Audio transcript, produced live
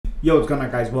Yo, what's going on,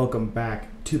 guys? Welcome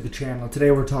back to the channel. Today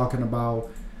we're talking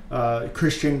about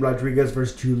Christian Rodriguez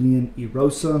versus Julian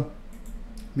Erosa.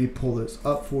 Let me pull this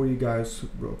up for you guys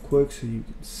real quick so you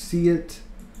can see it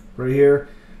right here.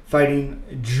 Fighting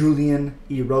Julian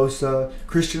Erosa.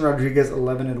 Christian Rodriguez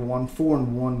 11-1,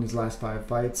 4-1 in his last 5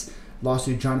 fights. Lost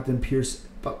to Jonathan Pierce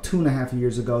about 2.5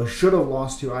 years ago. Should have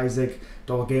lost to Isaac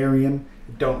Dolgarian.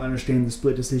 Don't understand the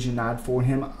split decision nod for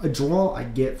him. A draw I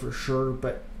get for sure,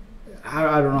 but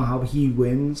I don't know how he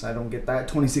wins. I don't get that.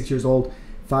 26 years old,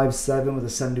 5'7", with a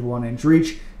 71-inch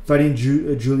reach. Fighting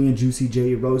Julian Juicy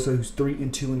J Erosa, who's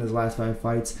 3-2 in his last 5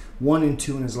 fights,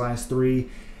 1-2 in his last 3.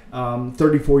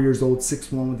 34 years old,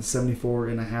 6'1", with a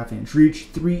 74.5-inch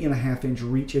reach. 3.5-inch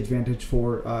reach advantage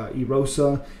for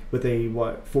Erosa, with a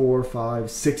 4, 5,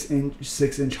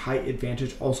 6-inch height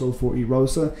advantage also for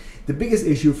Erosa. The biggest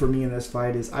issue for me in this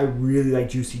fight is I really like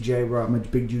Juicy J. I'm a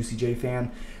big Juicy J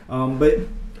fan, but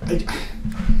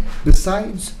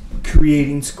besides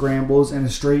creating scrambles and a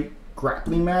straight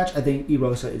grappling match, I think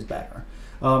Erosa is better.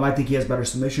 I think he has better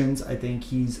submissions. I think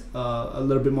he's a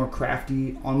little bit more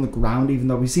crafty on the ground, even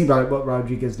though we've seen what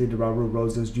Rodriguez did to Raul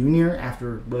Rosas Jr.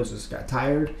 after Rosas got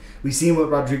tired. We've seen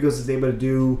what Rodriguez is able to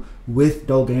do with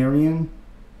Dolgarian.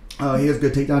 He has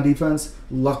good takedown defense.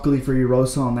 Luckily for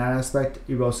Erosa on that aspect,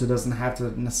 Erosa doesn't have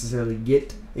to necessarily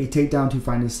get a takedown to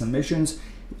find his submissions.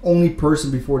 The only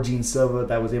person before Gene Silva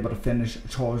that was able to finish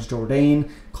Charles Jourdain,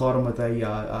 caught him with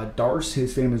a Darce,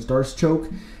 his famous Darce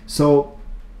choke. So,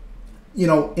 you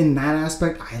know, in that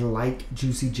aspect, I like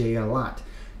Juicy J a lot.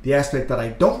 The aspect that I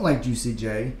don't like Juicy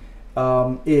J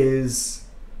is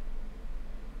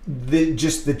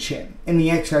just the chin. And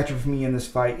the X factor for me in this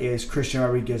fight is Christian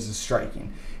Rodriguez's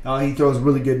striking. He throws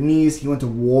really good knees. He went to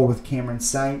war with Cameron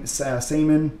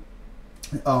Saman.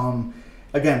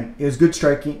 Again, he has good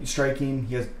striking.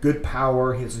 He has good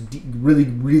power. He has a really,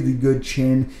 really good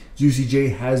chin. Juicy J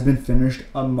has been finished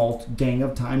a gang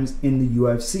of times in the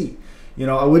UFC. You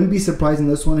know, I wouldn't be surprised in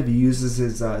this one if he uses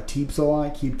his teeps a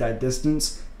lot, keep that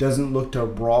distance. Doesn't look to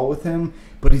brawl with him,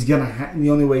 but he's gonna. The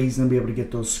only way he's gonna be able to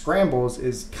get those scrambles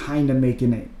is kind of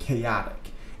making it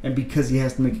chaotic. And because he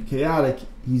has to make it chaotic,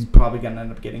 he's probably gonna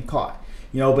end up getting caught.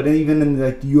 You know, but even in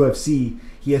the UFC,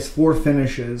 he has 4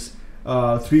 finishes.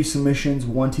 3 submissions,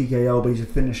 1 TKO, but he's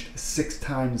finished 6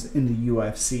 times in the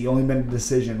UFC. Only been a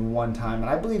decision 1 time, and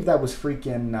I believe that was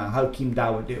freaking Hakeem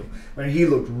Dawodu. I mean, he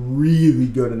looked really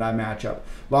good in that matchup.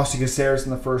 Lost to Caceres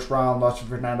in the first round, lost to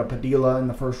Fernando Padilla in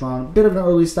the first round. Bit of an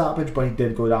early stoppage, but he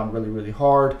did go down really, really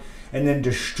hard, and then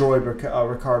destroyed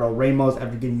Ricardo Ramos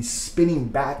after getting spinning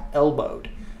back elbowed.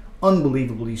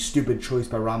 Unbelievably stupid choice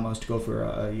by Ramos to go for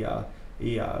a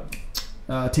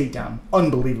takedown.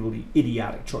 Unbelievably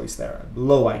idiotic choice there.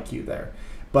 Low IQ there.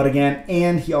 But again,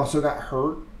 and he also got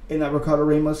hurt in that Ricardo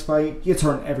Ramos fight. He gets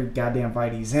hurt in every goddamn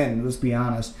fight he's in, let's be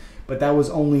honest. But that was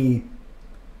only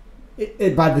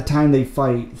by the time they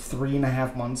fight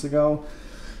 3.5 months ago.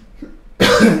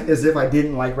 As if I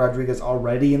didn't like Rodriguez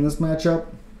already in this matchup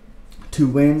to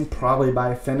win, probably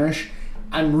by finish.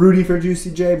 I'm rooting for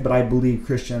Juicy J, but I believe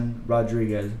Christian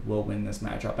Rodriguez will win this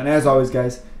matchup. And as always,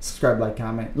 guys, subscribe, like,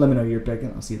 comment. Let me know your pick,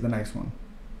 and I'll see you at the next one.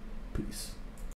 Peace.